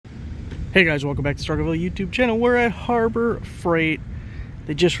Hey guys, welcome back to the Rockford YouTube channel. We're at Harbor Freight.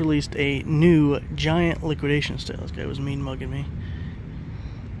 They just released a new giant liquidation sale. This guy was mean mugging me.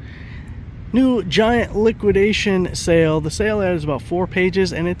 New giant liquidation sale. The sale ad is about 4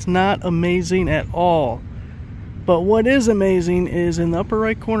 pages and it's not amazing at all. But what is amazing is in the upper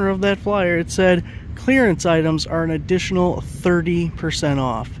right corner of that flyer it said clearance items are an additional 30%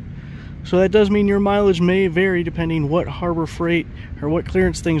 off. So that does mean your mileage may vary depending what Harbor Freight or what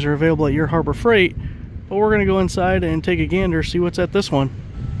clearance things are available at your Harbor Freight. But we're going to go inside and take a gander, see what's at this one.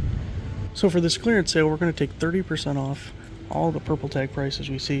 So for this clearance sale, we're going to take 30% off all the purple tag prices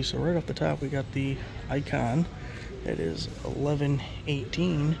we see. So right off the top, we got the Icon. That is $11.18.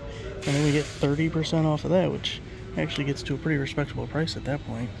 And then we get 30% off of that, which actually gets to a pretty respectable price at that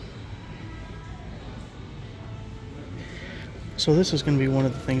point. So this is going to be one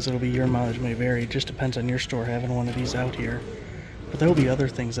of the things that'll be your mileage may vary. It just depends on your store having one of these out here. But there'll be other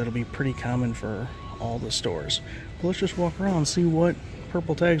things that'll be pretty common for all the stores. But let's just walk around and see what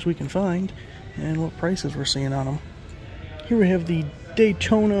purple tags we can find and what prices we're seeing on them. Here we have the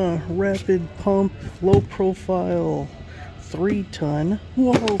Daytona Rapid Pump Low Profile 3-ton.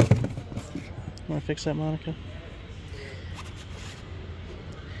 Whoa! Want to fix that, Monica?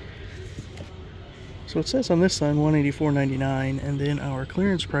 So it says on this sign $184.99, and then our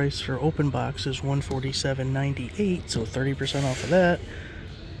clearance price for open box is $147.98, so 30% off of that.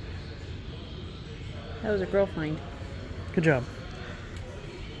 That was a girl find. Good job.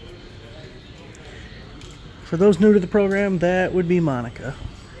 For those new to the program, that would be Monica,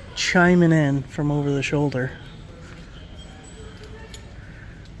 chiming in from over the shoulder.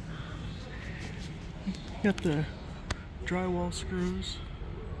 Got the drywall screws,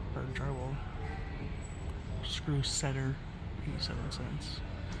 or drywall screw setter, 87 cents.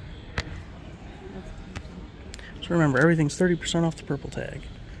 So remember, everything's 30% off the purple tag.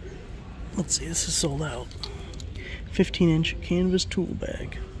 Let's see, this is sold out. 15-inch canvas tool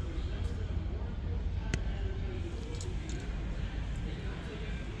bag.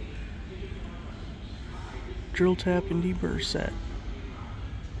 Drill tap and deburr set.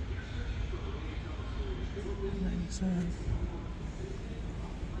 97.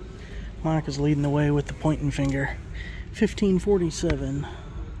 Monica's leading the way with the pointing finger. $15.47.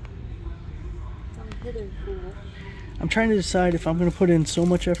 I'm trying to decide if I'm going to put in so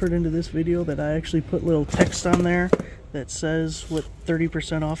much effort into this video that I actually put little text on there that says what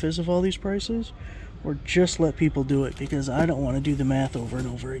 30% off is of all these prices, or just let people do it, because I don't want to do the math over and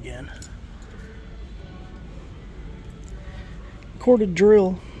over again. Corded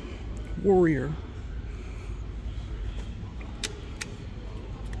drill, Warrior.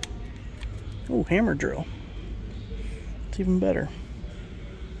 Oh, hammer drill. It's even better.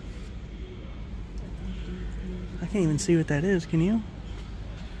 I can't even see what that is, can you?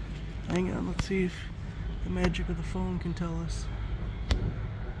 Hang on, let's see if the magic of the phone can tell us.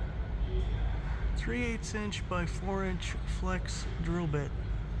 3/8 inch by 4-inch flex drill bit.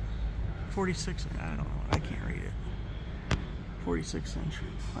 46, I don't know, I can't read it. 46 inch,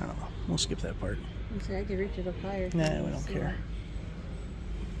 I don't know, we'll skip that part. I could reach it up higher. Nah, we don't care.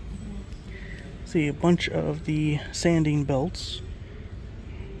 See a bunch of the sanding belts.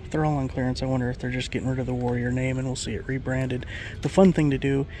 If they're all on clearance, I wonder if they're just getting rid of the Warrior name and we'll see it rebranded. The fun thing to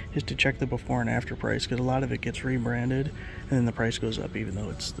do is to check the before and after price, because a lot of it gets rebranded and then the price goes up even though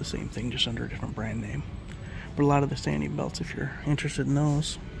it's the same thing, just under a different brand name. But a lot of the sanding belts, if you're interested in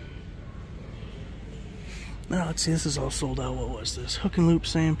those. Now let's see, this is all sold out. What was this? Hook and loop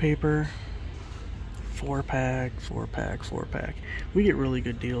sandpaper. 4-pack, 4-pack, 4-pack. We get really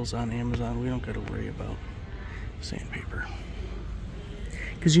good deals on Amazon. We don't got to worry about sandpaper,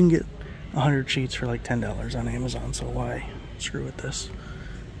 because you can get 100 sheets for like $10 on Amazon, so why screw with this?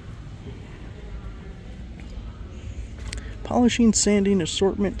 Polishing sanding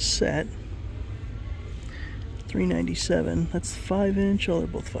assortment set, $3.97. That's 5-inch. Oh, they're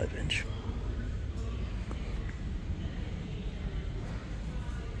both 5-inch.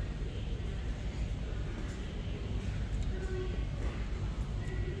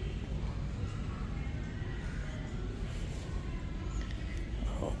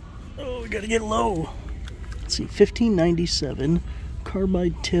 Oh, we gotta get low. Let's see, $15.97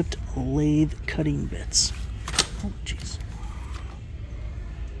 carbide tipped lathe cutting bits. Oh, jeez.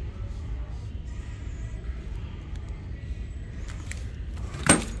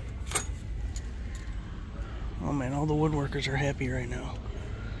 Oh man, all the woodworkers are happy right now.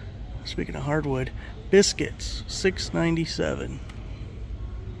 Speaking of hardwood, biscuits, $6.97.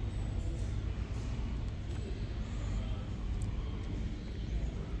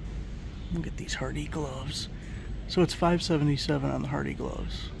 Look at these Hardy gloves. So it's $5.77 on the Hardy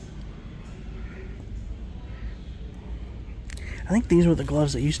gloves. I think these were the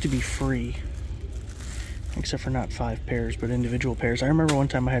gloves that used to be free. Except for not 5 pairs, but individual pairs. I remember one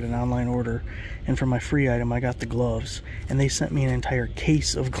time I had an online order, and for my free item, I got the gloves, and they sent me an entire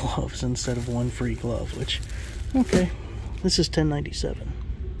case of gloves instead of one free glove, which, okay. This is $10.97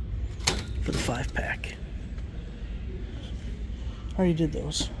 for the 5-pack. I already did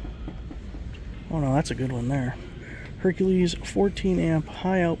those. Oh no, that's a good one there. Hercules 14 amp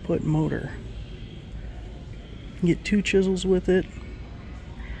high output motor. You get 2 chisels with it.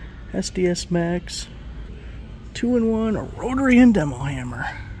 SDS Max. 2-in-1, a rotary and demo hammer.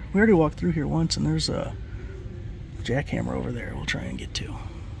 We already walked through here once, and there's a jackhammer over there we'll try and get to.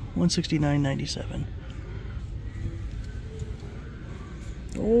 $169.97.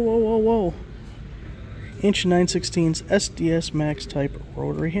 Whoa, whoa, whoa, whoa. Inch 9/16 SDS Max type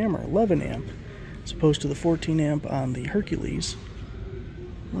rotary hammer, 11 amp, as opposed to the 14 amp on the Hercules.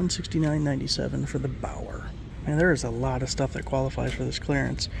 $169.97 for the Bauer. Man, there is a lot of stuff that qualifies for this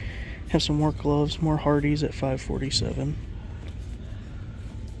clearance. Have some work gloves, more Hardys at $5.47.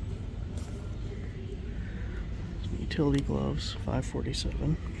 Some utility gloves,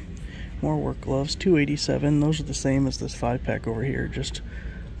 $5.47. More work gloves, $2.87. Those are the same as this 5-pack over here, just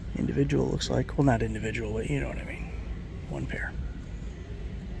individual looks like. Well, not individual, but you know what I mean. 1 pair.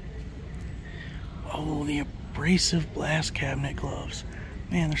 Oh, the abrasive blast cabinet gloves.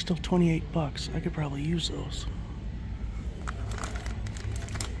 Man, they're still 28 bucks. I could probably use those.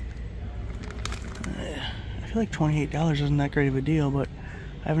 I feel like $28 isn't that great of a deal, but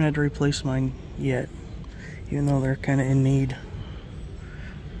I haven't had to replace mine yet, even though they're kind of in need.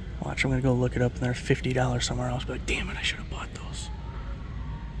 Watch, I'm going to go look it up, and they're $50 somewhere else, but damn it, I should have bought those.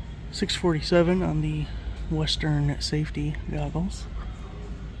 $6.47 on the Western safety goggles.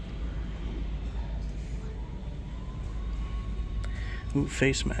 Ooh,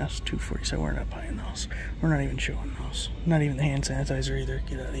 face mask, $2.47. We're not buying those. We're not even showing those. Not even the hand sanitizer either.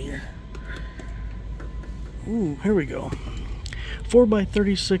 Get out of here. Ooh, here we go.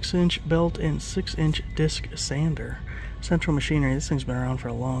 4x36 inch belt and 6-inch disc sander. Central Machinery. This thing's been around for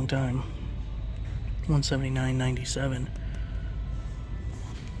a long time. $179.97.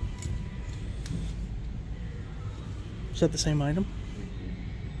 Is that the same item?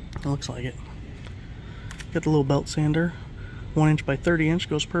 It looks like it. Got the little belt sander. 1 inch by 30 inch.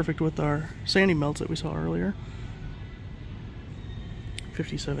 Goes perfect with our sanding belts that we saw earlier.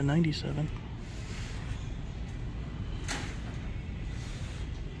 $57.97.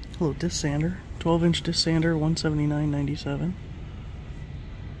 Little disc sander, 12-inch disc sander, $179.97.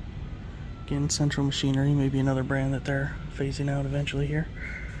 Again, Central Machinery, maybe another brand that they're phasing out eventually here.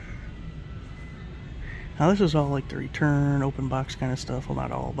 Now this is all like the return, open box kind of stuff. Well,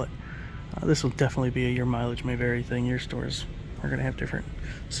 not all, but this will definitely be a your mileage may vary thing. Your stores are going to have different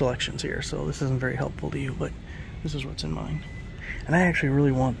selections here, so this isn't very helpful to you, but this is what's in mine. And I actually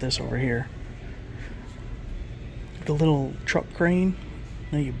really want this over here. The little truck crane.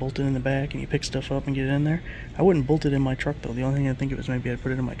 You know, you bolt it in the back and you pick stuff up and get it in there. I wouldn't bolt it in my truck though. The only thing I'd think of is maybe I'd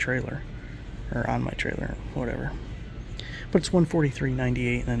put it in my trailer. Or on my trailer, whatever. But it's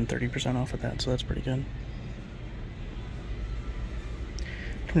 $143.98 and then 30% off of that, so that's pretty good.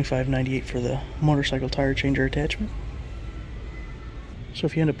 $25.98 for the motorcycle tire changer attachment. So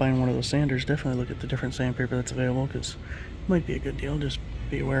if you end up buying one of those sanders, definitely look at the different sandpaper that's available, because it might be a good deal. Just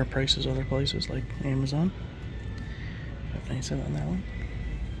be aware of prices other places like Amazon. $5.97 on that one.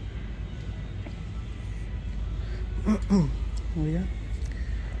 What do we got?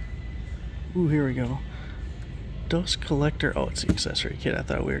 Ooh, here we go. Dust collector. Oh, it's the accessory kit. I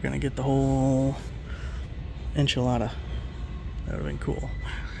thought we were going to get the whole enchilada. That would have been cool.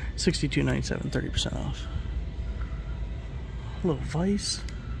 $62.97, 30% off. A little vise.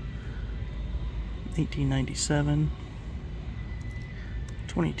 $18.97.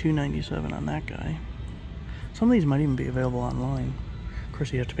 $22.97 on that guy. Some of these might even be available online. Of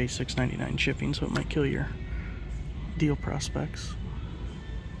course, you have to pay $6.99 shipping, so it might kill your deal prospects.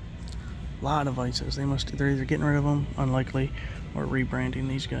 A lot of vices. They're either getting rid of them, unlikely, or rebranding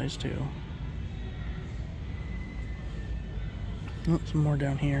these guys too. Oh, some more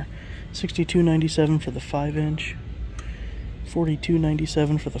down here. $62.97 for the 5-inch.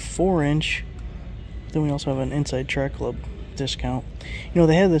 $42.97 for the 4-inch. Then we also have an Inside Track Club discount. You know,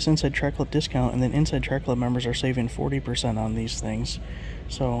 they have this Inside Track Club discount, and then Inside Track Club members are saving 40% on these things.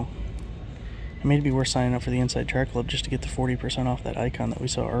 So it may be worth signing up for the Inside Track Club just to get the 40% off that icon that we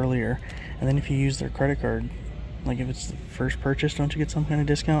saw earlier. And then if you use their credit card, like if it's the first purchase, don't you get some kind of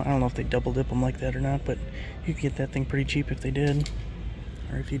discount? I don't know if they double dip them like that or not, but you could get that thing pretty cheap if they did.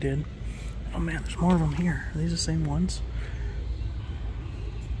 Or if you did. Oh man, there's more of them here. Are these the same ones?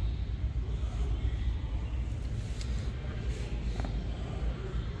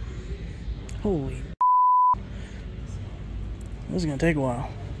 Holy, this is gonna take a while.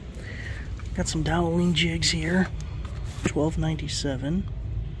 Got some Halloween jigs here. $12.97.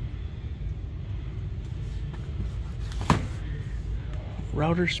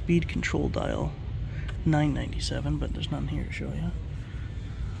 Router speed control dial, $9.97, but there's nothing here to show you.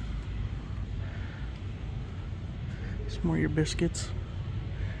 Some more of your biscuits.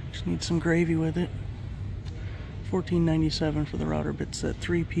 Just need some gravy with it. $14.97 for the router bit set,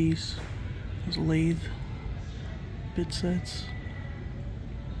 3-piece. Those lathe bit sets.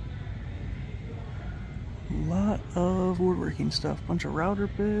 A lot of woodworking stuff. Bunch of router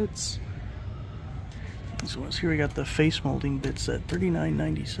bits. So here we got the face molding bit set,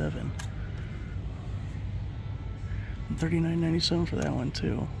 $39.97. $39.97 for that one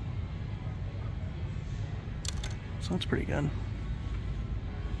too. So that's pretty good.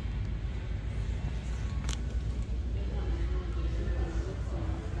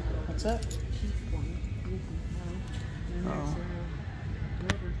 What's that? Oh.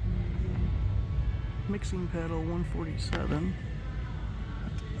 Mixing pedal, $147.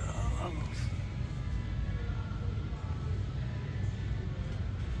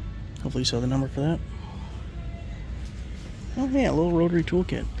 Hopefully you saw the number for that. Oh yeah, a little rotary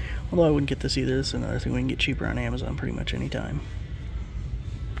toolkit. Although I wouldn't get this either. This is another thing we can get cheaper on Amazon pretty much any time.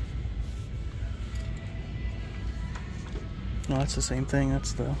 No, that's the same thing.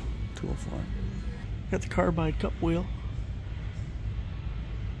 That's the tool for it. Got the carbide cup wheel.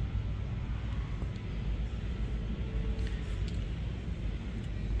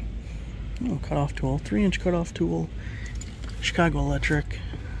 Oh, cutoff tool. 3-inch cutoff tool. Chicago Electric.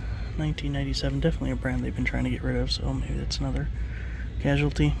 $19.97. Definitely a brand they've been trying to get rid of, so maybe that's another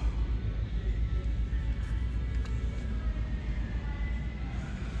casualty.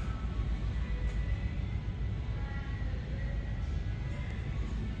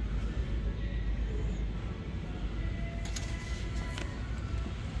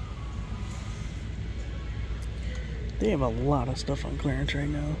 They have a lot of stuff on clearance right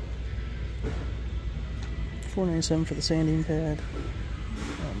now. $4.97 for the sanding pad.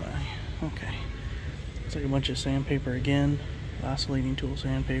 Oh my. Okay. Looks like a bunch of sandpaper again. Oscillating tool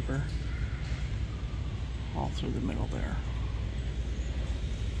sandpaper. All through the middle there.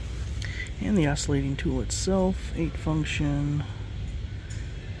 And the oscillating tool itself, 8-function.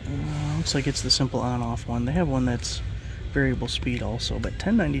 Looks like it's the simple on-off one. They have one that's variable speed also, but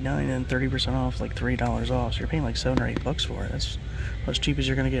 $10.99 and 30% off, like $3 off. So you're paying like $7 or $8 for it. That's as cheap as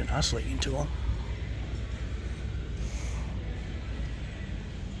you're gonna get an oscillating tool.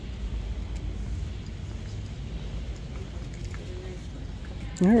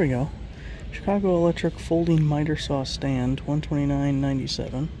 There we go. Chicago Electric folding miter saw stand,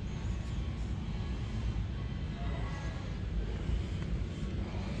 $129.97.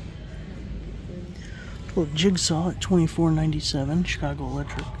 Little jigsaw at $24.97, Chicago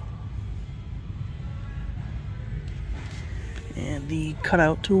Electric. And the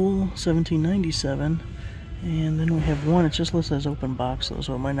cutout tool, $17.97. And then we have one, it's just listed as open box,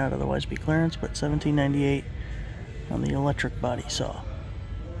 so it might not otherwise be clearance, but $17.98 on the electric body saw.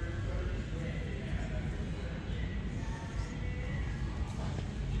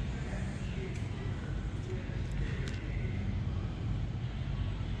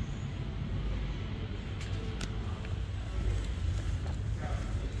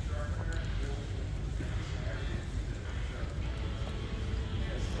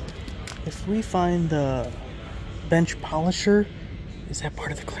 If we find the bench polisher, is that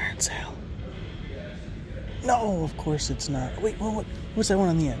part of the clearance sale? No, of course it's not. Wait, what's that one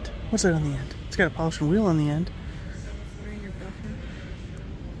on the end? What's that on the end? It's got a polishing wheel on the end.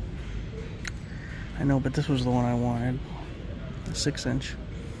 I know, but this was the one I wanted. The 6-inch.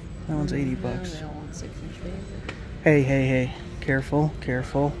 That one's $80. They all want 6-inch, Hey. Careful.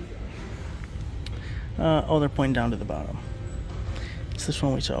 Oh, they're pointing down to the bottom. It's this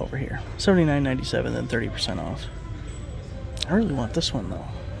one we saw over here. $79.97, then 30% off. I really want this one, though.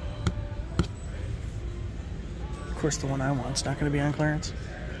 Of course, the one I want is not going to be on clearance.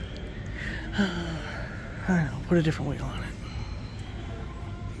 I don't know. Put a different wheel on it.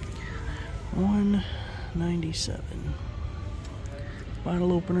 $197.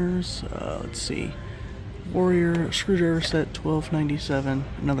 Bottle openers. Let's see. Warrior screwdriver set, $12.97.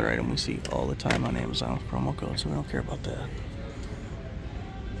 Another item we see all the time on Amazon with promo code, so we don't care about that.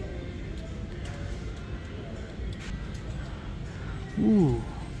 Ooh,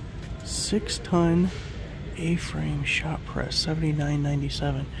 6-ton A-frame shop press,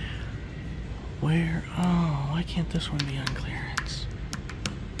 $79.97. Where? Oh, why can't this one be on clearance?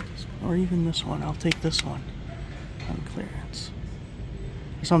 Or even this one. I'll take this one on clearance.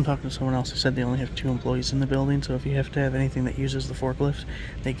 So I'm talking to someone else who said they only have 2 employees in the building, so if you have to have anything that uses the forklift,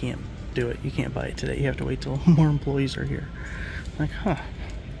 they can't do it. You can't buy it today. You have to wait till more employees are here. Like, huh.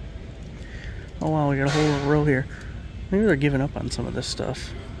 Oh wow, we got a whole row here. Maybe they're giving up on some of this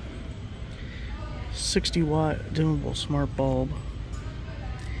stuff. 60-watt dimmable smart bulb.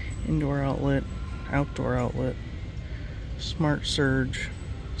 Indoor outlet, outdoor outlet. Smart surge,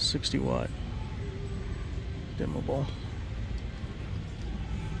 60-watt dimmable.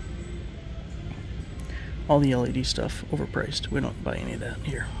 All the LED stuff overpriced. We don't buy any of that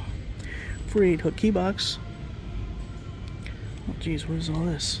here. 48-hook key box. Oh geez, what is all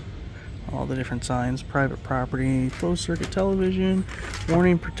this? All the different signs. Private property, closed circuit television,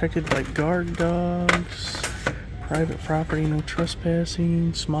 warning protected by guard dogs, private property, no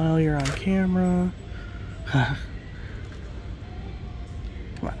trespassing, smile, you're on camera. Come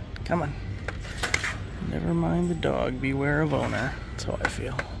on, come on. Never mind the dog, beware of owner. That's how I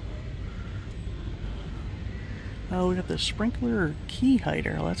feel. Oh, we got the sprinkler key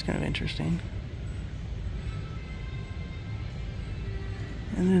hider. Well, that's kind of interesting.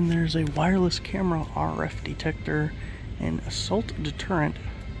 And then there's a wireless camera RF detector and assault deterrent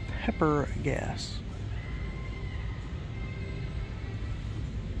pepper gas.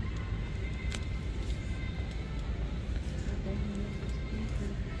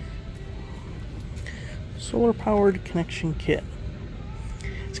 Solar powered connection kit.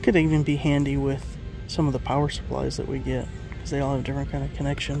 This could even be handy with some of the power supplies that we get, because they all have different kind of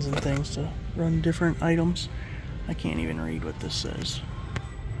connections and things to run different items. I can't even read what this says.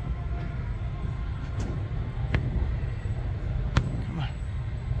 Come on,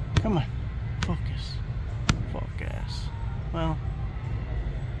 come on, focus, focus. Well,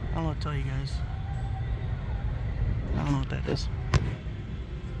 I don't know what to tell you guys. I don't know what that is.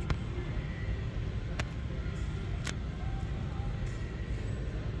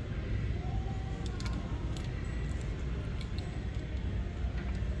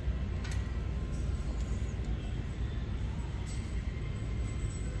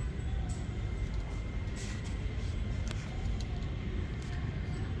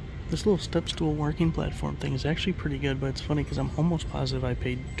 This little step stool working platform thing is actually pretty good, but it's funny because I'm almost positive I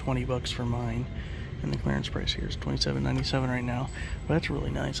paid 20 bucks for mine, and the clearance price here is $27.97 right now. But that's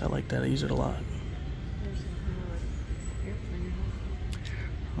really nice. I like that. I use it a lot.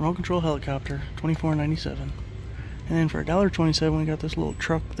 Remote control helicopter, $24.97. And then for $1.27 we got this little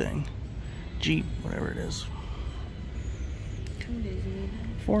truck thing, Jeep, whatever it is.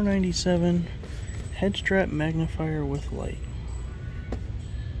 $4.97. Head strap magnifier with light.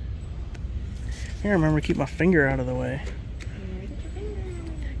 I remember to keep my finger out of the way.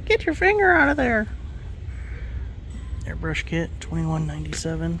 Get your finger out of there. Airbrush kit,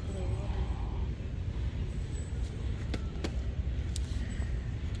 $21.97.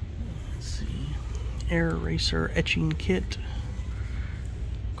 Let's see. Air eraser etching kit.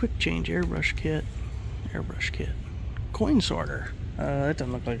 Quick change airbrush kit. Airbrush kit. Coin sorter. That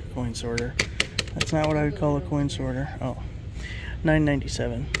doesn't look like a coin sorter. That's not what I would call a coin sorter. Oh,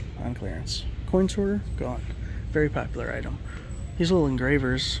 $9.97 on clearance. Coin sorter, gone. Very popular item. These little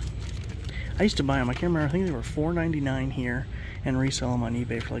engravers, I used to buy them. I can't remember. I think they were $4.99 here, and resell them on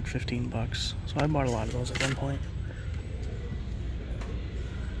eBay for like 15 bucks. So I bought a lot of those at one point.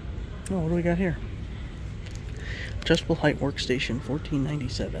 Oh, what do we got here? Adjustable height workstation,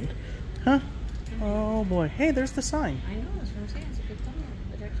 $14.97. Huh? Oh boy. Hey, there's the sign. I know, that's what I'm saying. It's a good thumbnail.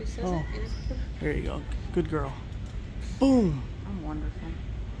 It actually says Oh, it. there you go. Good girl. Boom. I'm wonderful.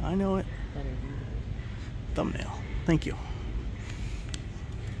 I know it. Better than Thumbnail. Thank you.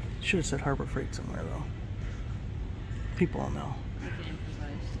 Should have said Harbor Freight somewhere though. People will know. I can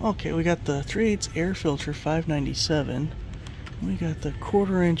improvise. Okay, we got the 3/8 air filter, $5.97. We got the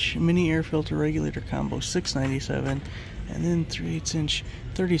 1/4-inch mini air filter regulator combo, $6.97, and then 3/8 inch,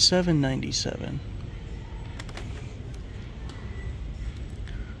 $37.97.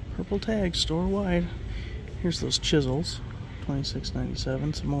 Purple tag, store wide. Here's those chisels,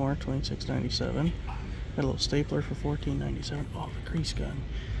 $26.97. Some more, $26.97. Got a little stapler for $14.97. Oh, the grease gun,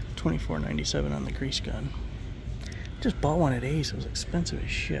 $24.97 on the grease gun. Just bought one at Ace. It was expensive as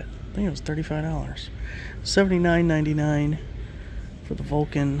shit. I think it was $35. $79.99 for the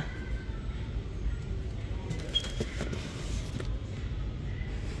Vulcan.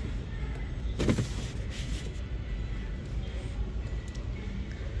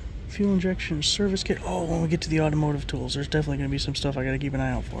 Fuel injection service kit. Oh, when we get to the automotive tools, there's definitely going to be some stuff I got to keep an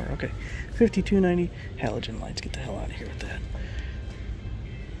eye out for. Okay, $52.90. Halogen lights. Get the hell out of here with that.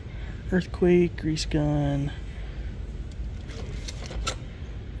 Earthquake, grease gun.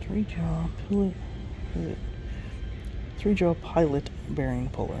 3-jaw, pivot. 3-jaw pilot bearing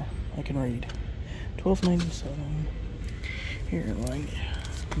puller. I can read. $12.97. Here, like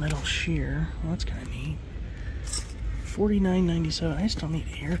metal shear. Well, that's kind of neat. $49.97. I just don't need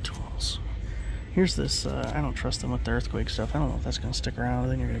air tools. Here's this. I don't trust them with the earthquake stuff. I don't know if that's going to stick around, or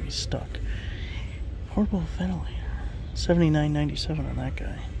then you're going to be stuck. Portable ventilator. $79.97 on that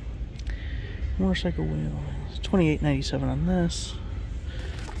guy. Motorcycle wheel. $28.97 on this.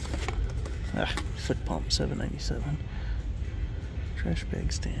 Foot pump. $7.97. Trash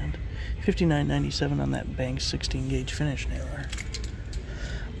bag stand. $59.97 on that Banks 16 gauge finish nailer.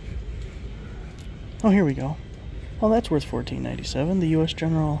 Oh, here we go. Oh, that's worth $14.97. The U.S.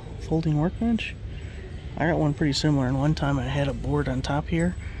 General folding workbench. I got one pretty similar, and one time I had a board on top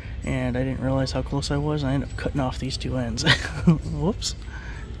here, and I didn't realize how close I was, and I ended up cutting off these two ends. Whoops.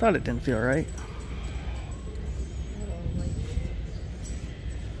 Thought it didn't feel right.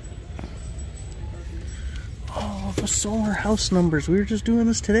 Oh, the solar house numbers. We were just doing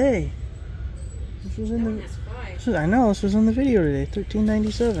this today. This was in the... I know, this was in the video today.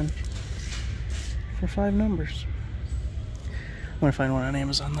 $13.97 for 5 numbers. I'm gonna find one on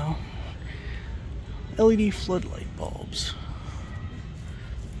Amazon though. LED floodlight bulbs.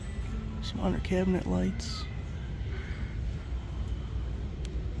 Some under cabinet lights.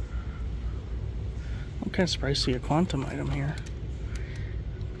 I'm kind of surprised to see a quantum item here.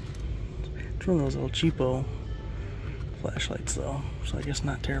 It's one of those little cheapo flashlights though, so I guess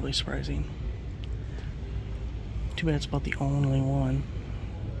not terribly surprising. Too bad it's about the only one.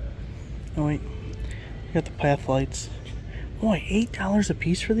 Oh wait, we got the path lights. Boy, $8 a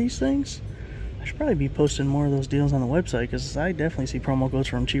piece for these things? I should probably be posting more of those deals on the website, because I definitely see promo codes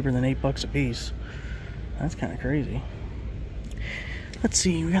for them cheaper than $8 a piece. That's kind of crazy. Let's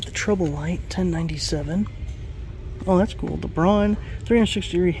see, we got the trouble light, $10.97. Oh, that's cool. The Braun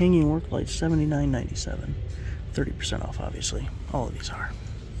 360-degree hanging work light, $79.97. 30% off, obviously. All of these are.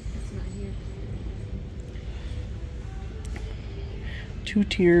 It's not here.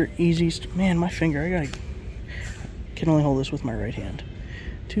 2-tier easy... Man, my finger, I can only hold this with my right hand.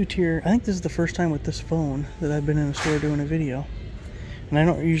 2-tier... I think this is the first time with this phone that I've been in a store doing a video. And I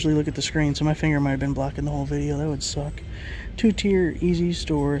don't usually look at the screen, so my finger might have been blocking the whole video. That would suck. 2-tier easy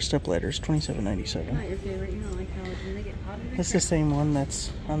store step ladders, $27.97. Not your favorite. You don't like how when they get hot in That's the same one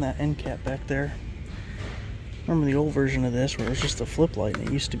that's on that end cap back there. Remember the old version of this where it was just a flip light and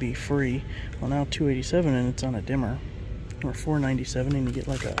it used to be free. Well, now $287 and it's on a dimmer. Or $497 and you get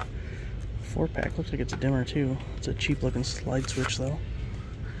like a 4-pack. Looks like it's a dimmer too. It's a cheap looking slide switch though.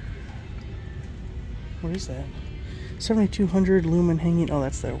 What is that? 7200 lumen hanging. Oh,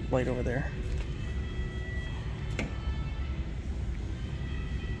 that's that light over there.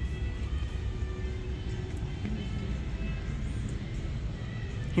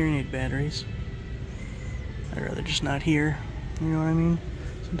 Hearing aid batteries. I'd rather just not hear. You know what I mean?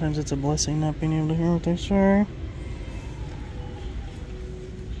 Sometimes it's a blessing not being able to hear what they say.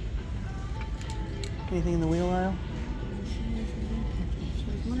 Anything in the wheel aisle? I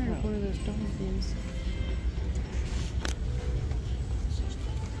was wondering if one of those dog things.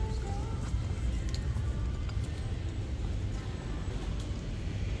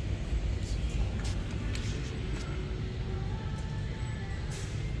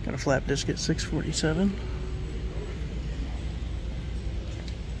 Got a flap disc at $6.47.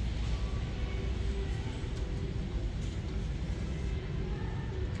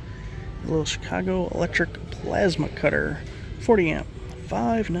 A little Chicago electric plasma cutter, 40 amp,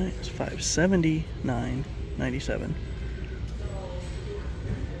 $579.97.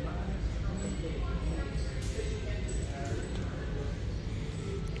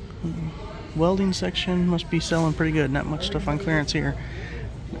 Welding section must be selling pretty good. Not much stuff on clearance here.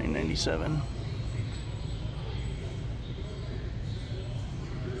 $9.97.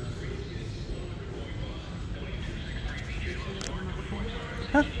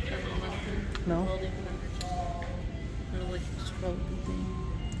 Huh? No.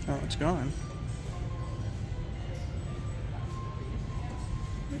 Oh, it's gone.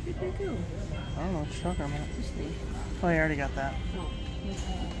 Where did they go? I don't know what you're talking about. This thing. Oh, I already got that. Oh.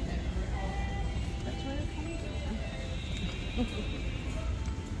 That's where they're coming from.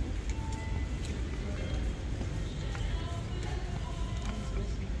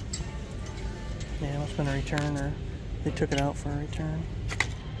 Yeah, it must have been a return, or they took it out for a return.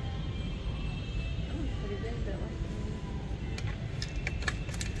 Pretty big that way.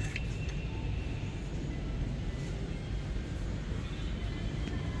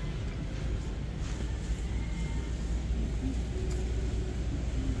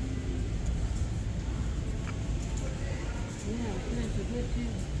 Yeah, good too.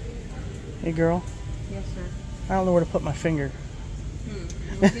 Hey girl, Yes, sir. I don't know where to put my finger.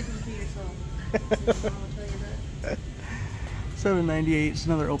 Well, give them to yourself. I'll tell you that. $7.98 is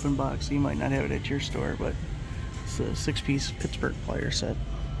another open box. So you might not have it at your store, but it's a 6-piece Pittsburgh plier set.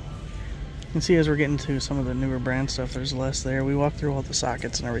 You can see as we're getting to some of the newer brand stuff, there's less there. We walked through all the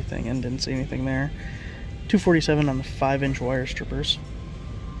sockets and everything and didn't see anything there. $247 on the 5-inch wire strippers.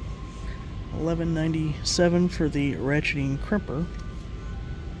 $11.97 for the ratcheting crimper.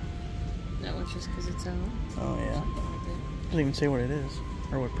 That one's just because it's out. Oh yeah. Something like that. Doesn't even say what it is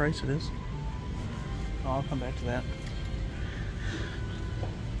or what price it is. Oh, I'll come back to that.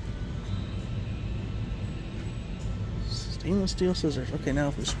 Stainless steel scissors. Okay, now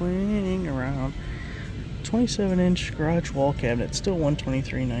if we swing around, 27-inch garage wall cabinet, still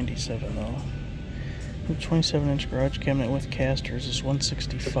 $123.97 though. The 27-inch garage cabinet with casters is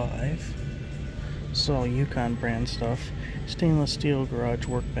 $165. This is all Yukon brand stuff. Stainless steel garage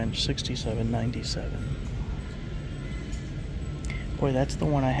workbench, $67.97. Boy, that's the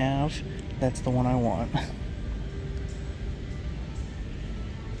one I have. That's the one I want.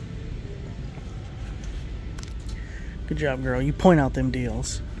 Good job, girl. You point out them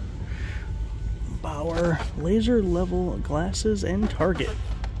deals. Bauer laser level glasses and Target,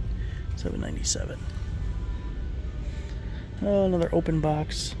 $7.97. Another open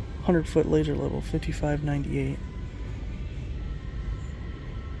box, 100-foot laser level, $55.98.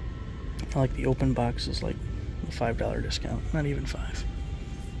 I like the open boxes, like a $5 discount, not even $5.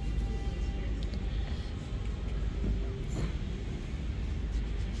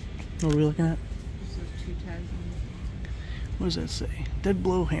 What are we looking at? This is 2 tags on What does that say? Dead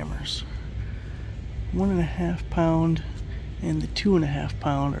blow hammers. 1.5 pound and the 2.5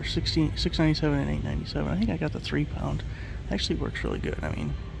 pound are $6.97 and $8.97. I think I got the 3 pound. Actually works really good. I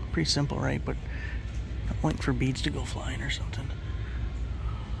mean, pretty simple, right? But I'm waiting for beads to go flying or something.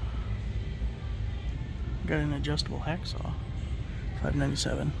 Got an adjustable hacksaw,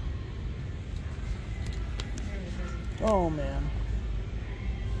 $5.97. Oh man!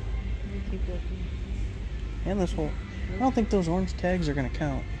 You keep looking. And this whole, I don't think those orange tags are gonna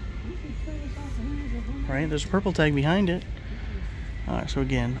count. Right? There's a purple tag behind it. Alright, so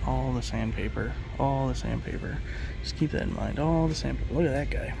again, all the sandpaper. All the sandpaper. Just keep that in mind. All the sandpaper. Look at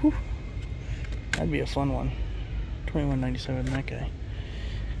that guy. Whew. That'd be a fun one. $21.97 that guy.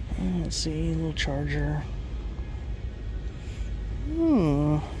 Let's see, a little charger.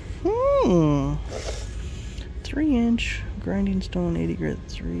 3-inch grinding stone 80 grit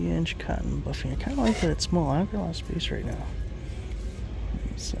 3-inch cotton buffing. I kind of like that it's small. I've got a lot of space right now.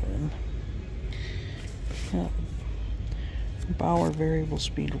 7. Yeah. Bauer variable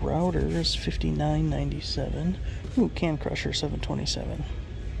speed router is $59.97. Ooh, can crusher $7.27.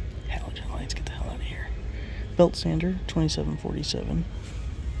 Halogen lights, get the hell out of here. Belt sander $27.47.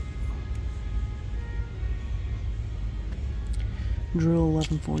 Drill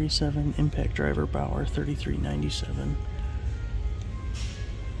 $11.47. Impact driver Bauer $33.97.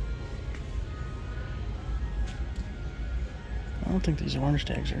 I don't think these orange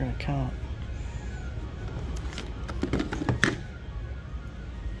tags are going to count.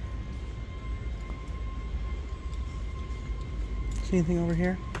 See anything over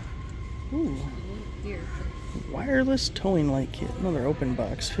here? Ooh. Here. Wireless towing light kit. Another open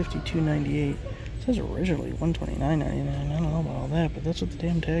box, $52.98. It says originally $129.99. I don't know about all that, but that's what the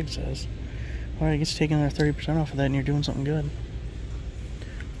damn tag says. Alright, I guess taking another 30% off of that and you're doing something good.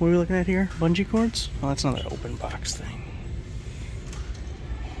 What are we looking at here? Bungee cords? Oh, that's another open box thing.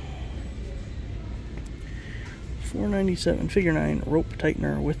 $4.97 figure 9 rope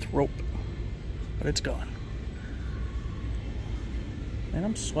tightener with rope. But it's gone. Man,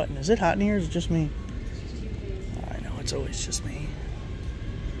 I'm sweating. Is it hot in here or is it just me? I know, it's always just me.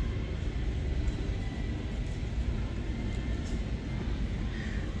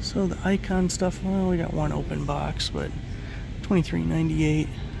 So the Icon stuff, well, we got one open box, but $23.98.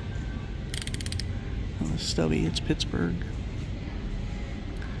 On the stubby, it's Pittsburgh.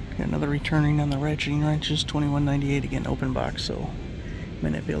 Got another returning on the ratcheting wrenches, $21.98, again, open box, so you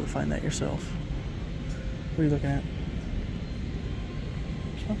might not be able to find that yourself. What are you looking at?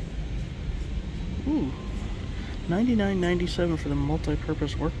 Ooh, $99.97 for the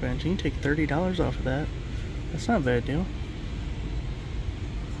multi-purpose workbench. You can take $30 off of that. That's not a bad deal.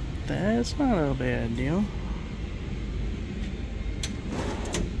 That's not a bad deal.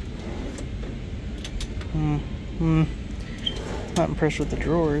 Not impressed with the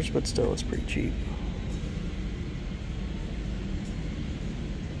drawers, but still, it's pretty cheap.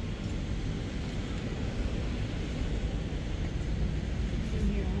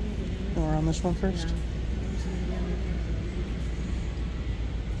 We're on this one first. Yeah.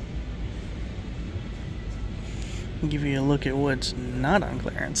 I'll give you a look at what's not on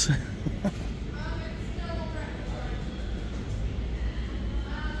clearance.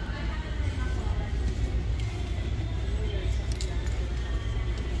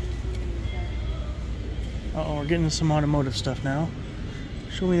 Uh-oh, we're getting to some automotive stuff now.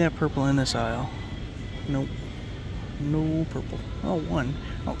 Show me that purple in this aisle. Nope. No purple. Oh, one.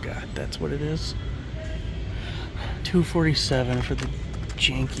 Oh god, that's what it is. $247 for the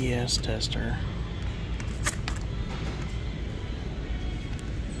janky ass tester.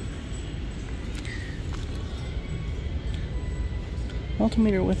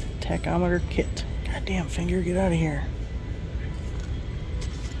 Multimeter with tachometer kit. Goddamn finger, get out of here.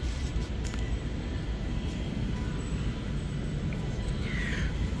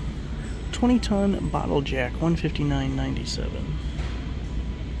 $20-ton bottle jack, $159.97.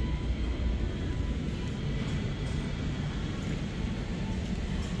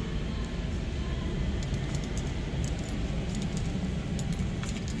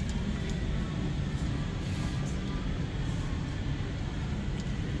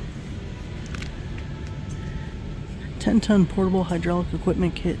 $10-ton portable hydraulic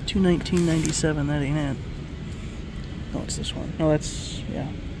equipment kit, $219.97. That ain't it. Oh, it's this one. Oh, that's, yeah.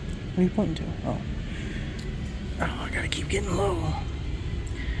 What are you pointing to? Oh. Oh, I gotta keep getting low.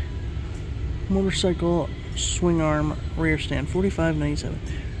 Motorcycle swing arm rear stand, $45.97.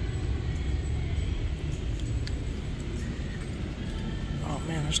 Oh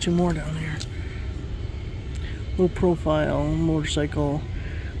man, there's two more down here. Low profile motorcycle.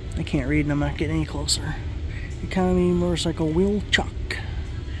 I can't read and I'm not getting any closer. Economy motorcycle wheel chuck,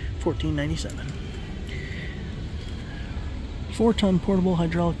 $14.97. 4-ton portable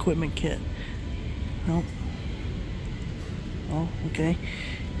hydraulic equipment kit. Nope. Oh, okay.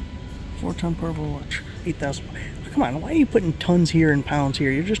 4-ton portable, 8,000. Come on, why are you putting tons here and pounds here?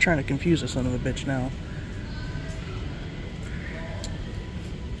 You're just trying to confuse the son of a bitch now.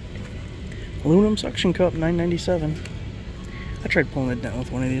 Aluminum suction cup, $9.97. I tried pulling it down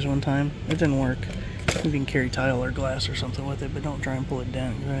with one of these one time. It didn't work. You can carry tile or glass or something with it, but don't try and pull it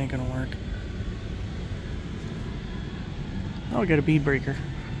down. That ain't gonna work. Oh, I got a bead breaker.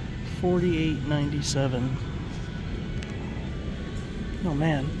 $48.97. Oh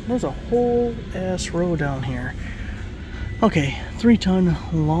man, there's a whole ass row down here. Okay, 3-ton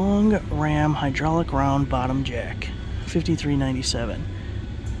long ram hydraulic round bottom jack, $53.97.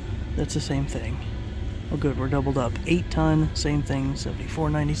 That's the same thing. Oh good, we're doubled up. 8-ton, same thing,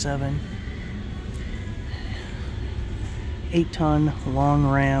 $74.97. 8-ton long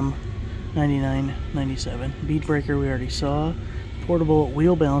ram, $99.97. Bead breaker we already saw. Portable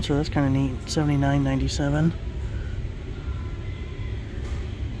wheel balancer, that's kind of neat, $79.97.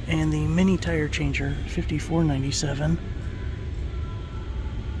 And the mini tire changer, $54.97.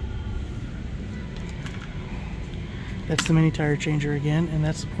 That's the mini tire changer again, and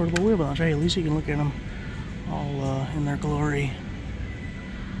that's the portable wheel balancer. Hey, at least you can look at them all in their glory,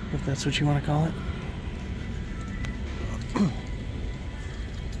 if that's what you want to call it.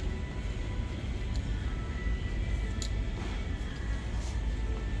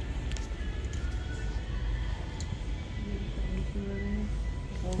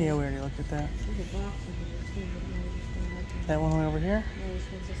 Yeah, we already looked at that. That one way over here?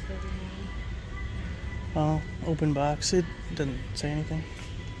 Oh, open box. It doesn't say anything.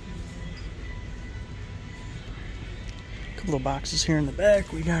 A couple of boxes here in the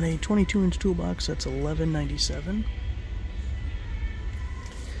back. We got a 22-inch toolbox. That's $11.97.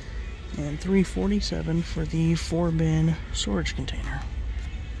 And $3.47 for the 4-bin storage container.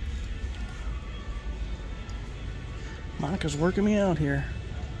 Monica's working me out here.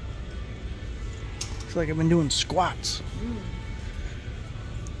 I feel like I've been doing squats.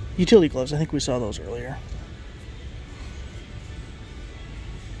 Utility gloves, I think we saw those earlier.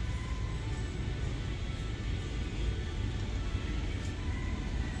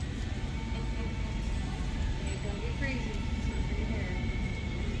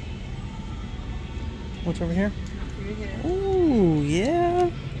 What's over here? Ooh, yeah.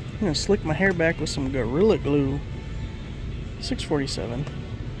 I'm gonna slick my hair back with some Gorilla Glue. $6.47.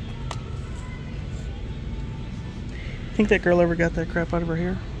 Think that girl ever got that crap out of her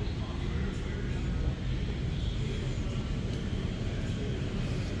hair?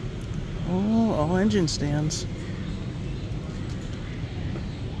 Oh, all engine stands.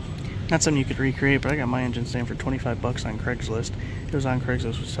 Not something you could recreate, but I got my engine stand for 25 bucks on Craigslist. It was on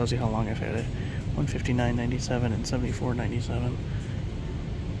Craigslist, which tells you how long I've had it. $159.97 and $74.97.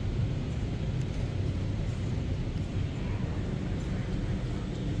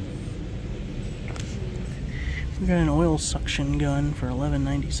 We got an oil suction gun for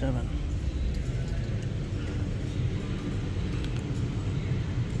 $11.97.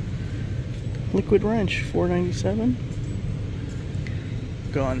 Liquid wrench, $4.97.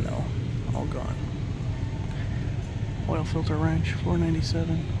 Gone though, all gone. Oil filter wrench,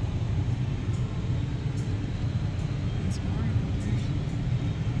 $4.97.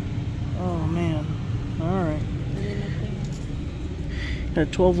 Oh man, all right. Got a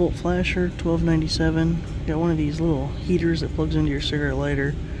 12-volt flasher, $12.97. Got one of these little heaters that plugs into your cigarette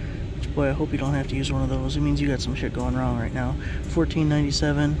lighter. Which, boy, I hope you don't have to use one of those. It means you got some shit going wrong right now.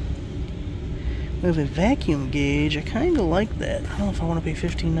 $14.97. We have a vacuum gauge. I kind of like that. I don't know if I want to pay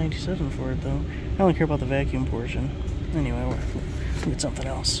 $15.97 for it, though. I only care about the vacuum portion. Anyway, we'll get something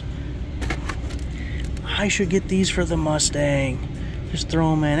else. I should get these for the Mustang. Just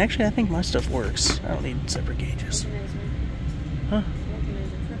throw them in. Actually, I think my stuff works. I don't need separate gauges. Huh?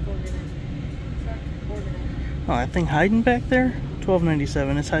 Oh, that thing hiding back there?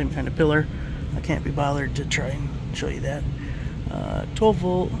 $12.97. It's hiding behind a pillar. I can't be bothered to try and show you that.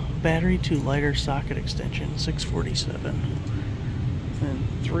 12-volt battery to lighter socket extension, $647. And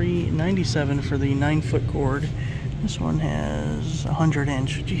 $3.97 for the 9-foot cord. This one has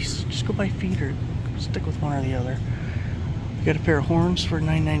 100-inch. Jeez, just go by feet or stick with one or the other. Got a pair of horns for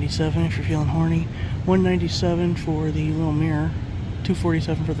 $9.97 if you're feeling horny. $197 for the little mirror.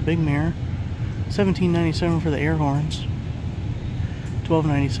 $247 for the big mirror. $17.97 for the air horns.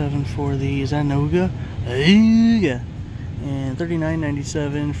 $12.97 for the, is that an Ooga? Ooga! And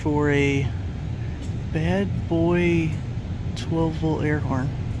 $39.97 for a bad boy 12-volt air horn.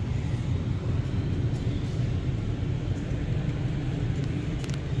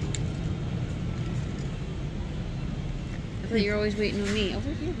 I thought you were always waiting on me.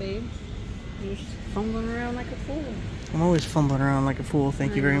 Over here, babe. You're just fumbling around like a fool. I'm always fumbling around like a fool,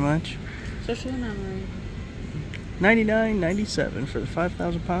 thank you very much. Especially when I'm right. $99.97 for the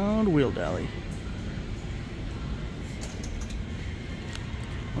 5,000-pound wheel dolly.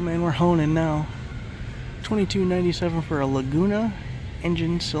 Oh man, we're honing now. $22.97 for a Laguna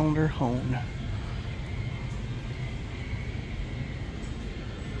engine cylinder hone.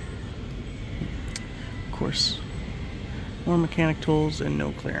 Of course, more mechanic tools and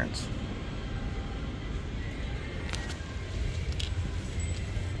no clearance.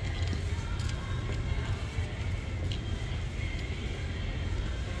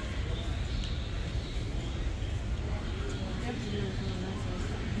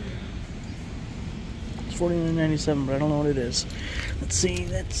 $49.97, but I don't know what it is. Let's see,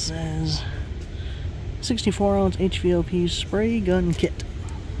 that says 64-ounce HVLP spray gun kit.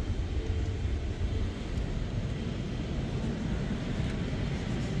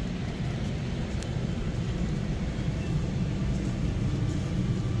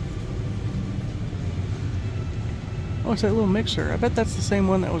 Oh, it's that little mixer. I bet that's the same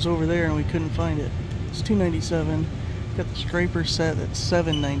one that was over there and we couldn't find it. It's $2.97. Got the scraper set that's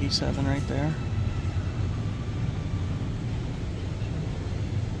 $7.97 right there.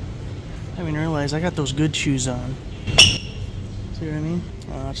 I didn't realize I got those good shoes on. See what I mean?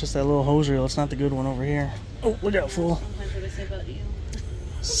 It's just that little hose reel. It's not the good one over here. Oh, look out, fool. Sometimes what I say about you.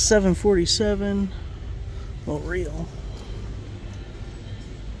 $7.47. Little reel.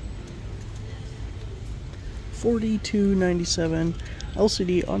 $42.97.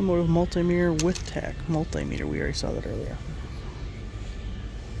 LCD automotive multimeter with TAC multimeter. We already saw that earlier.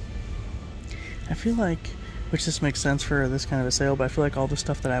 I feel like, which this makes sense for this kind of a sale, but I feel like all the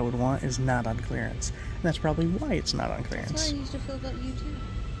stuff that I would want is not on clearance. And that's probably why it's not on clearance. That's why I used to feel about you too.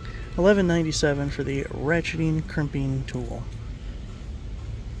 $11.97 for the ratcheting crimping tool.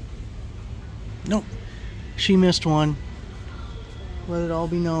 Nope. She missed one. Let it all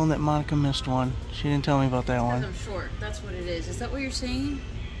be known that Monica missed one. She didn't tell me about that one. Because I'm short. That's what it is. Is that what you're saying?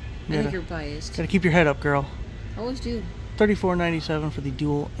 I think you're biased. Gotta keep your head up, girl. Always do. $34.97 for the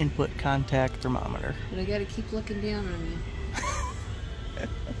dual input contact thermometer. But I gotta keep looking down on you. Hey,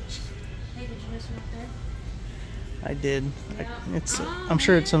 did you miss one up there? I did. Yeah. I'm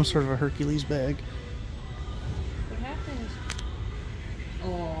sure it's some sort of a Hercules bag. What happened?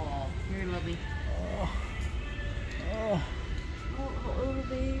 Oh, you're lovely. Oh,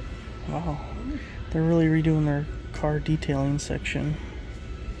 babe. Wow. They're really redoing their car detailing section.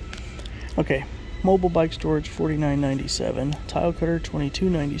 Okay. Mobile bike storage, $49.97. Tile cutter,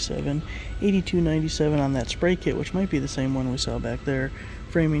 $22.97. $82.97 on that spray kit, which might be the same one we saw back there.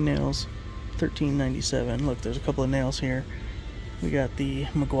 Framing nails, $13.97. Look, there's a couple of nails here. We got the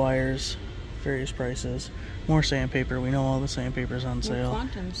Meguiar's, various prices. More sandpaper. We know all the sandpaper's on sale.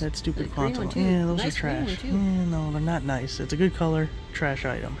 Quantums. That stupid The green Quantum. one, too. Yeah, those Nice are trash. green one, too. Yeah, no, they're not nice. It's a good color, trash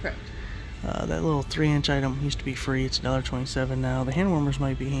item. Correct. That little 3-inch item used to be free. It's $1.27 now. The hand warmers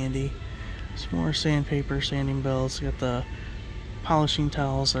might be handy. Some more sandpaper, sanding belts. Got the polishing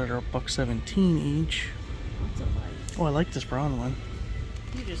towels that are $1.17 each. What's it like? Oh, I like this brown one.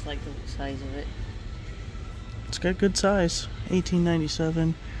 You just like the size of it. It's got good size.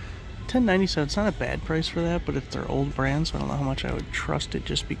 $18.97. $10.97. It's not a bad price for that, but it's their old brand, so I don't know how much I would trust it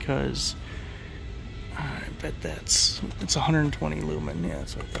just because I bet it's 120 lumen. Yeah,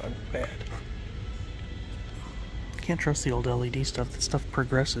 that's what I thought. Bad. Can't trust the old LED stuff. That stuff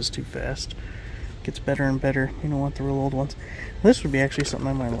progresses too fast. Gets better and better. You don't want the real old ones. This would be actually something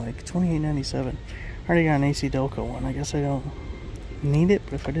I might like. $28.97. I already got an AC Delco one. I guess I don't need it,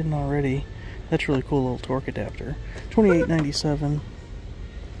 but if I didn't already, that's really cool little torque adapter. $28.97.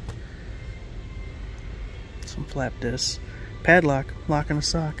 Some flap discs. Padlock. Lock in a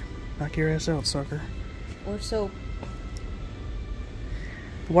sock. Knock your ass out, sucker. Or soap.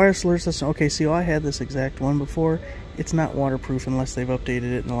 Wireless alert system. Okay, see, I had this exact one before. It's not waterproof unless they've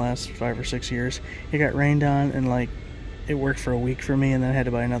updated it in the last 5 or 6 years. It got rained on and like it worked for a week for me, and then I had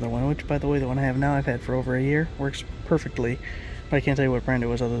to buy another one, which, by the way, the one I have now I've had for over a year. Works perfectly, but I can't tell you what brand it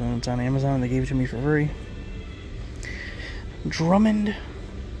was other than it's on Amazon. They gave it to me for free. Drummond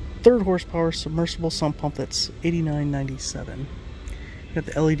 3rd horsepower submersible sump pump. That's $89.97. Got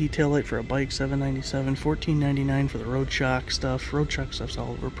the LED taillight for a bike, $7.97. $14.99 for the Road Shock stuff. Road Shock stuff's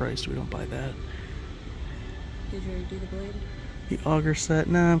all overpriced. We don't buy that. Did you already do the blade? The auger set.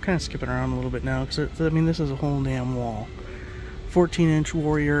 Nah, I'm kind of skipping around a little bit now because I mean this is a whole damn wall. 14-inch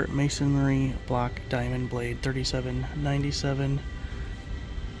Warrior masonry block diamond blade, $37.97.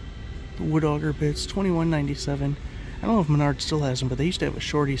 The wood auger bits, $21.97. I don't know if Menard still has them, but they used to have a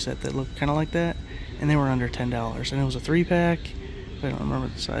shorty set that looked kind of like that, and they were under $10. And it was a 3-pack. I don't remember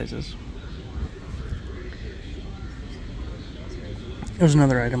the sizes. It was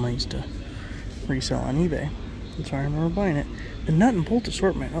another item I used to resell on eBay. That's why I remember buying it. The nut and bolt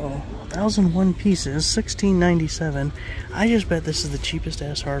assortment. Oh, 1,001 pieces, $16.97. I just bet this is the cheapest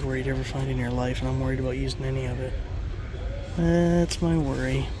ass hardware you'd ever find in your life, and I'm worried about using any of it. That's my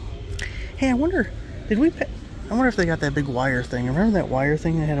worry. Hey, I wonder if they got that big wire thing. Remember that wire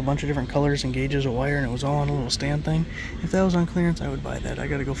thing that had a bunch of different colors and gauges of wire, and it was all on a little stand thing? If that was on clearance, I would buy that. I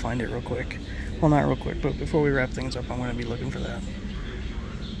gotta go find it real quick. Well, not real quick, but before we wrap things up, I'm gonna be looking for that.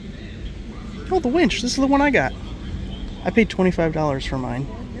 Oh, the winch. This is the one I got. I paid $25 for mine.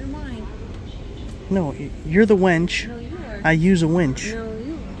 You're mine. No, you're the winch. No, you are. I use a winch. No,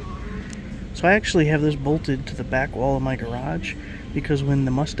 you are. So I actually have this bolted to the back wall of my garage because when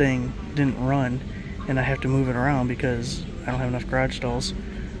the Mustang didn't run, and I have to move it around because I don't have enough garage stalls,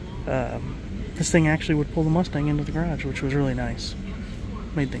 this thing actually would pull the Mustang into the garage, which was really nice.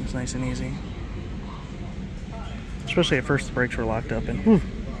 Made things nice and easy. Especially at first the brakes were locked up, and whew,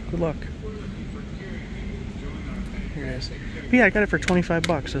 good luck. Here it is. But yeah, I got it for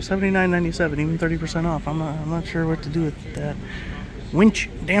 $25, so $79.97, even 30% off. I'm not sure what to do with that. Winch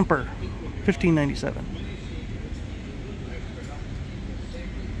damper, $15.97.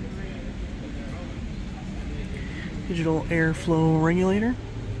 Digital airflow regulator.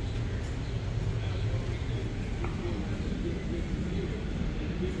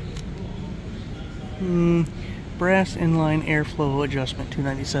 Brass inline airflow adjustment,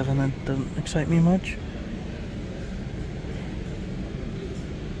 $2.97. That doesn't excite me much.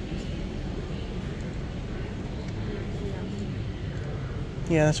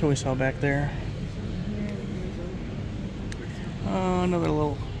 Yeah, that's what we saw back there. Another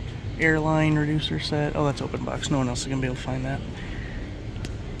little airline reducer set. Oh, that's open box. No one else is going to be able to find that.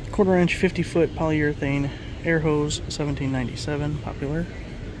 1/4 inch 50-foot polyurethane air hose, $17.97. Popular.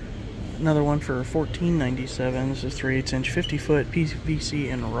 Another one for $14.97. This is 3/8 inch 50-foot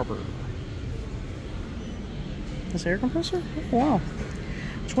PVC and rubber. This air compressor? Oh, wow.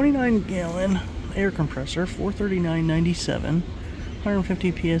 29-gallon air compressor, $439.97.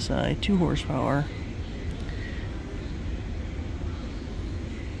 150 psi, 2 horsepower.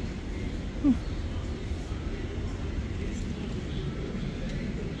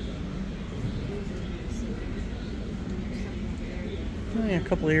 Oh yeah, a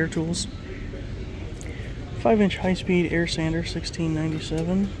couple of air tools. 5-inch high-speed air sander,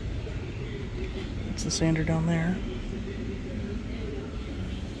 $16.97. That's the sander down there.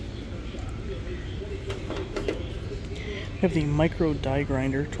 We have the micro die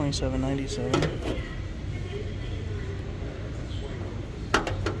grinder, $27.97.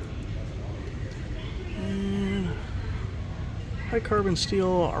 And high carbon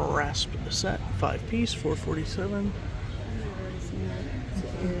steel rasp set, 5-piece, $4.47.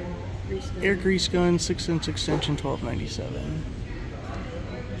 Air grease gun, 6-inch extension, $12.97.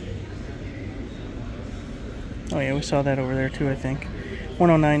 Oh yeah, we saw that over there too, I think.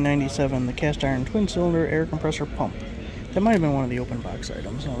 $109.97. The cast iron twin cylinder air compressor pump, That might have been one of the open box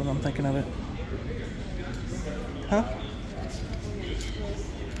items, now that I'm thinking of it. Huh?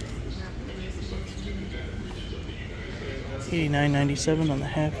 $89.97 on the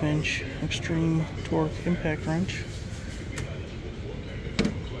 1/2-inch extreme torque impact wrench.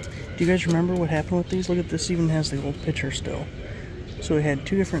 Do you guys remember what happened with these? Look at this, even has the old picture still. So it had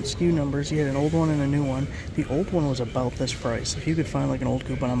two different SKU numbers. You had an old one and a new one. The old one was about this price. If you could find like an old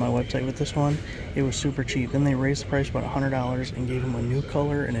coupon on my website with this one, it was super cheap. Then they raised the price about $100 and gave them a new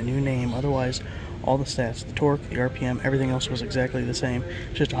color and a new name. Otherwise, all the stats, the torque, the RPM, everything else was exactly the same.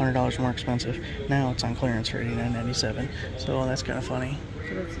 Just $100 more expensive. Now it's on clearance for $89.97. So that's kind of funny.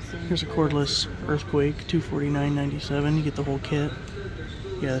 Here's a cordless Earthquake, $249.97. You get the whole kit.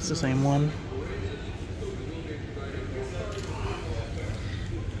 Yeah, that's the same one.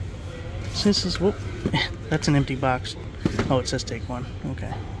 Since this, whoop, that's an empty box. Oh, it says take one.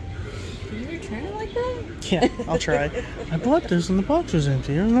 Okay. You return it like that? Yeah, I'll try. I bought this and the box was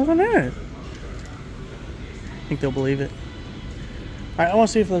empty. There's nothing in it. I think they'll believe it. Alright, I want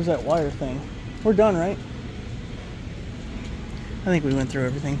to see if there's that wire thing. We're done, right? I think we went through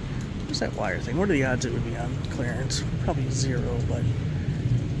everything. What's that wire thing? What are the odds it would be on clearance? Probably 0, but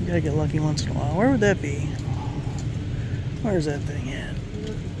you gotta get lucky once in a while. Where would that be? Where's that thing at?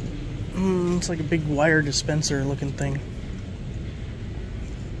 It's like a big wire dispenser looking thing.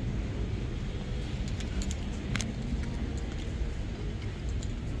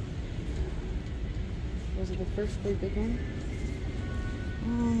 Was it the first big one?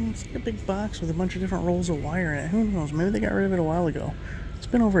 It's like a big box with a bunch of different rolls of wire in it. Who knows? Maybe they got rid of it a while ago. It's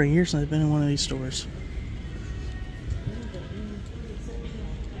been over a year since I've been in one of these stores.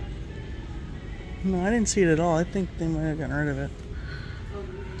 No, I didn't see it at all. I think they might have gotten rid of it.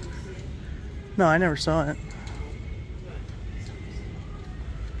 No, I never saw it.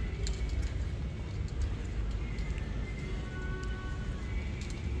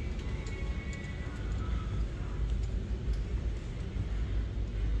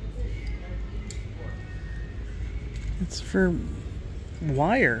 It's for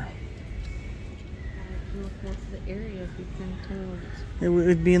wire. What's the area if you can tell? It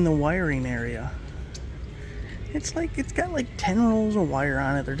would be in the wiring area. It's like, it's got like 10 rolls of wire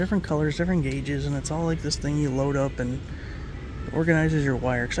on it. They're different colors, different gauges, and it's all like this thing you load up and it organizes your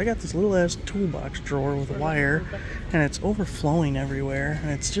wire. Because I got this little ass toolbox drawer with wire, and it's overflowing everywhere,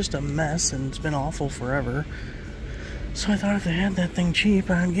 and it's just a mess, and it's been awful forever. So I thought if they had that thing cheap,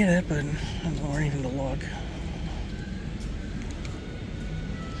 I'd get it, but I don't know where even to look.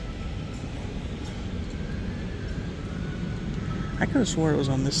 I could have swore it was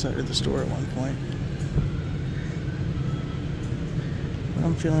on this side of the store at one point. But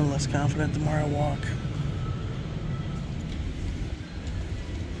I'm feeling less confident the more I walk.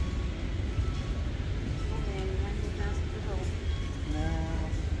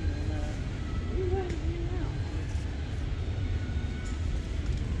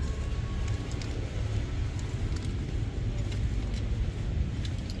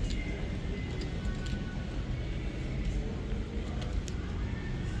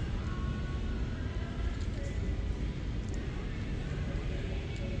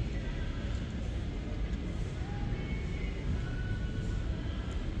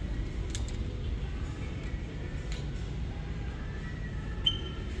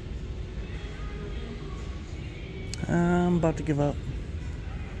 I'm about to give up.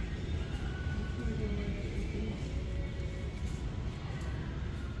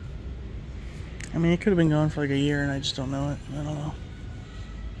 I mean, it could have been gone for like a year and I just don't know it. I don't know.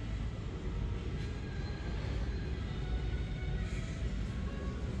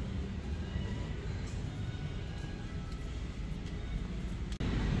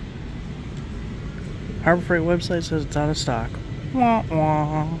 Harbor Freight website says it's out of stock. Wah,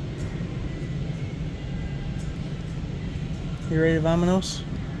 wah. You ready to vamonos?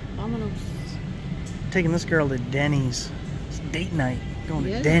 Vamonos. Taking this girl to Denny's. It's date night. Going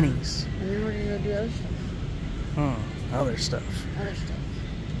to Denny's. And then we're gonna go do other stuff. Other stuff. Other stuff.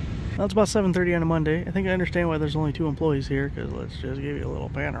 Well, it's about 7:30 on a Monday. I think I understand why there's only 2 employees here, because let's just give you a little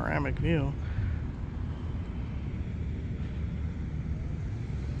panoramic view.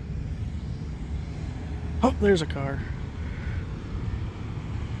 Oh, there's a car.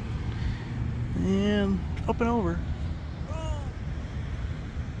 And up and over.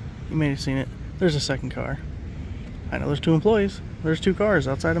 You may have seen it. There's a second car. I know there's 2 employees. There's 2 cars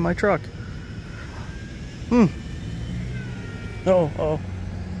outside of my truck. Oh.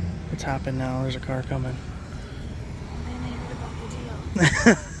 It's hopping now. There's a car coming.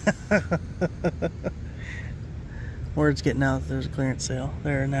 Word's getting out that there's a clearance sale.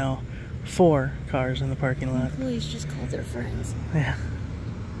 There are now 4 cars in the parking lot. Employees just called their friends. Yeah.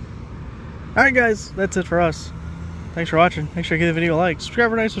 Alright guys, that's it for us. Thanks for watching. Make sure to give the video a like. Subscribe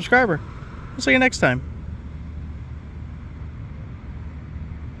for a nice subscriber. We'll see you next time.